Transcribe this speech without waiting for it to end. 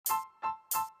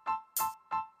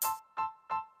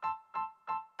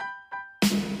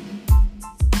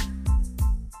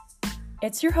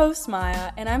It's your host,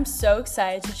 Maya, and I'm so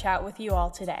excited to chat with you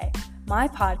all today. My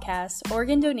podcast,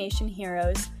 Organ Donation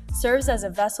Heroes, serves as a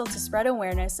vessel to spread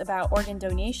awareness about organ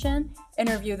donation,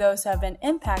 interview those who have been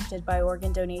impacted by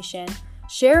organ donation,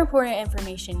 share important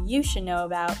information you should know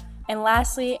about, and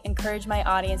lastly, encourage my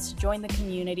audience to join the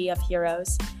community of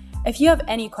heroes. If you have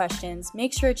any questions,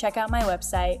 make sure to check out my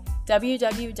website,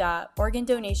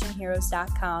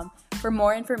 www.organdonationheroes.com, for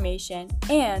more information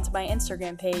and my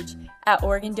Instagram page at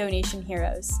Organ Donation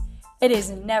Heroes. It is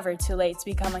never too late to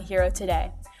become a hero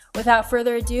today. Without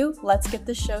further ado, let's get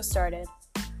this show started.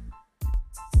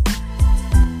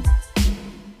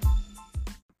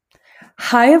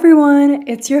 Hi everyone,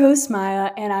 it's your host Maya,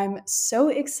 and I'm so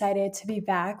excited to be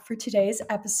back for today's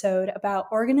episode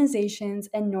about organizations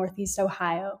in Northeast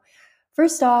Ohio.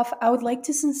 First off, I would like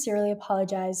to sincerely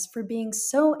apologize for being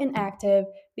so inactive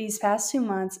these past 2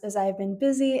 months as I've been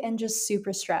busy and just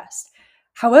super stressed.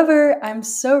 However, I'm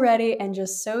so ready and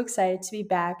just so excited to be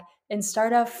back and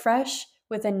start off fresh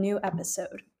with a new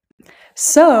episode.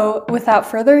 So, without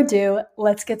further ado,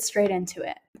 let's get straight into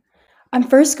it. I'm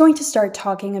first going to start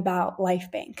talking about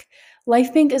LifeBank.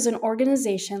 LifeBank is an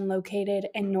organization located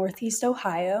in Northeast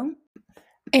Ohio,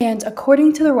 and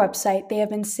according to their website, they have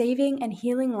been saving and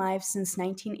healing lives since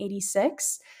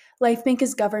 1986. LifeBank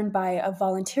is governed by a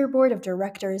volunteer board of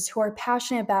directors who are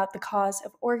passionate about the cause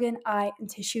of organ, eye, and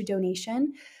tissue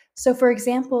donation. So, for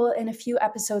example, in a few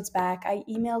episodes back, I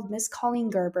emailed Miss Colleen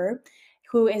Gerber,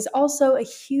 who is also a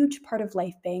huge part of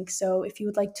LifeBank. So, if you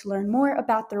would like to learn more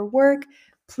about their work,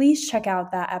 please check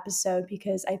out that episode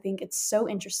because I think it's so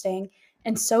interesting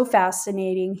and so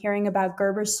fascinating hearing about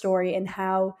Gerber's story and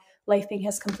how LifeBank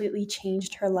has completely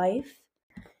changed her life.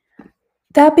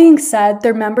 That being said,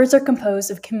 their members are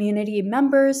composed of community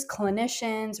members,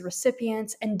 clinicians,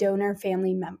 recipients, and donor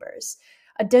family members.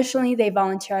 Additionally, they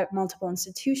volunteer at multiple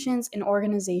institutions and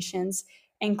organizations,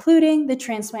 including the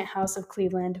Transplant House of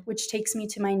Cleveland, which takes me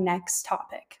to my next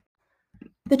topic.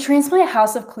 The Transplant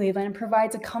House of Cleveland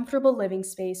provides a comfortable living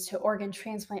space to organ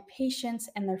transplant patients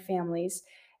and their families.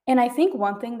 And I think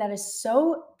one thing that is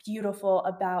so beautiful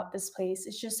about this place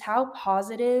is just how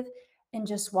positive and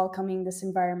just welcoming this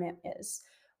environment is.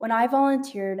 When I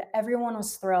volunteered, everyone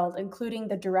was thrilled, including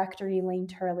the director, Elaine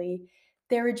Turley.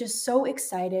 They were just so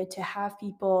excited to have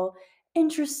people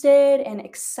interested and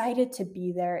excited to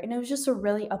be there. And it was just a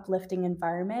really uplifting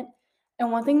environment.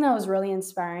 And one thing that was really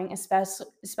inspiring,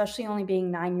 especially only being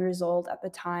 9 years old at the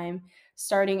time,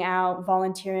 starting out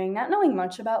volunteering, not knowing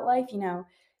much about life, you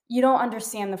don't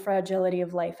understand the fragility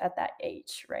of life at that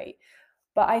age, right?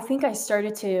 But I think I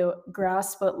started to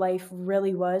grasp what life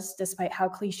really was, despite how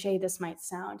cliche this might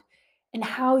sound, and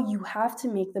how you have to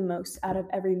make the most out of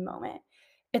every moment.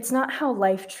 It's not how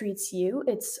life treats you,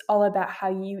 it's all about how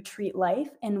you treat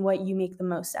life and what you make the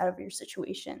most out of your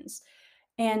situations.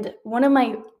 And one of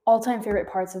my all-time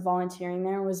favorite parts of volunteering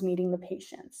there was meeting the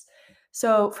patients.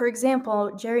 So, for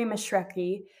example, Jerry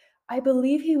Mashrecki, I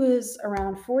believe he was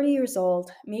around 40 years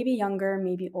old, maybe younger,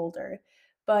 maybe older,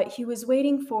 but he was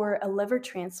waiting for a liver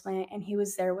transplant and he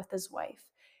was there with his wife.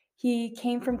 He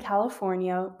came from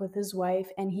California with his wife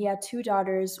and he had 2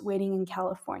 daughters waiting in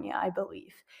California, I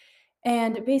believe.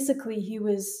 And basically, he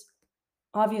was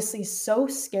obviously so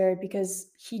scared because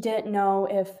he didn't know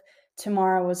if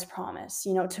tomorrow was promised.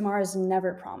 Tomorrow's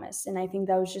never promised. And I think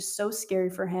that was just so scary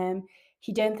for him.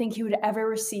 He didn't think he would ever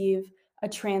receive a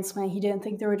transplant. He didn't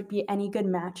think there would be any good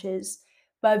matches.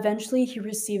 But eventually he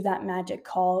received that magic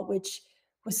call, which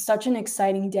was such an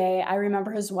exciting day. I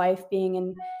remember his wife being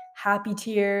in happy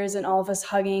tears and all of us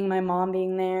hugging, my mom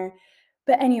being there.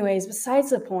 But anyways, besides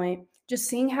the point, just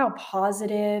seeing how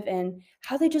positive and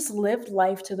how they just lived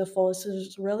life to the fullest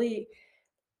was really,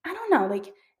 I don't know,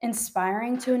 like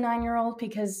inspiring to a 9-year-old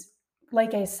because,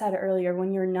 like I said earlier,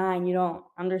 when you're 9, you don't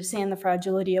understand the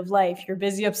fragility of life. You're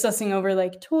busy obsessing over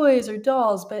like toys or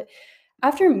dolls. But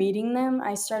after meeting them,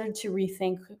 I started to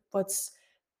rethink what's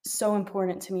so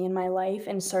important to me in my life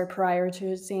and start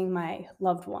prioritizing my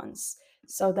loved ones.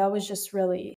 So that was just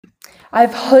really, I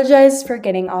apologize for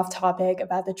getting off topic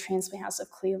about the Transplant House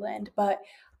of Cleveland, but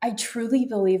I truly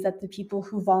believe that the people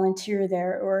who volunteer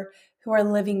there or who are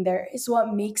living there is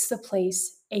what makes the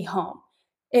place a home.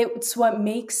 It's what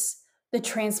makes the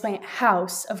Transplant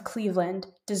House of Cleveland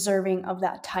deserving of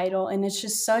that title, and it's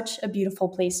just such a beautiful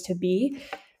place to be.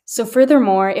 So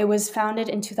furthermore, it was founded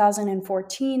in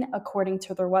 2014 according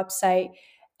to their website,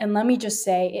 and let me just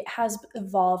say it has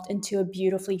evolved into a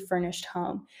beautifully furnished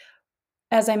home.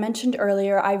 As I mentioned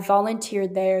earlier, I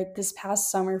volunteered there this past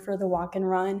summer for the walk and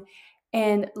run.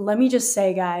 And let me just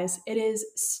say, guys, it is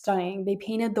stunning. They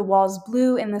painted the walls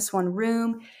blue in this one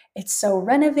room. It's so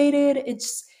renovated.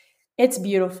 It's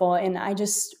beautiful, and I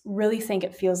just really think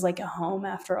it feels like a home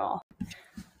after all.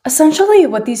 Essentially,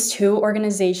 what these two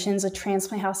organizations, the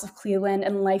Transplant House of Cleveland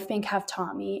and LifeBank, have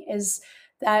taught me is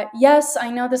that yes, I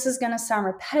know this is going to sound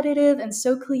repetitive and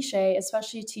so cliche,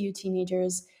 especially to you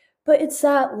teenagers, but it's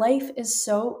that life is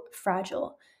so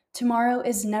fragile. Tomorrow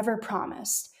is never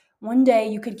promised. One day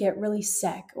you could get really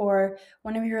sick, or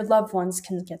one of your loved ones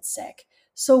can get sick.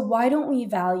 So, why don't we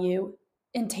value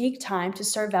and take time to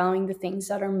start valuing the things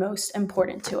that are most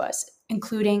important to us,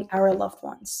 including our loved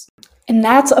ones? And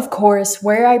that's, of course,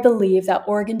 where I believe that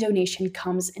organ donation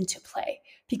comes into play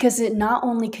because it not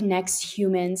only connects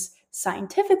humans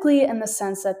scientifically in the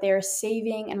sense that they're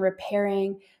saving and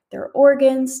repairing their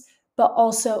organs, but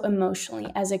also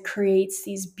emotionally as it creates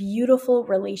these beautiful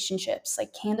relationships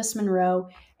like Candace Monroe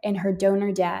and her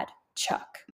donor dad,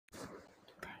 Chuck.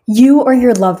 You or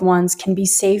your loved ones can be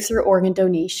saved through organ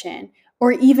donation,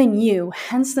 or even you,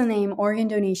 hence the name Organ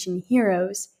Donation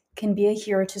Heroes, can be a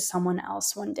hero to someone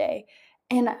else one day.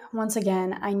 And once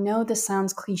again, I know this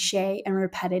sounds cliche and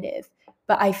repetitive,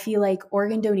 but I feel like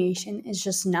organ donation is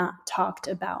just not talked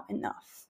about enough.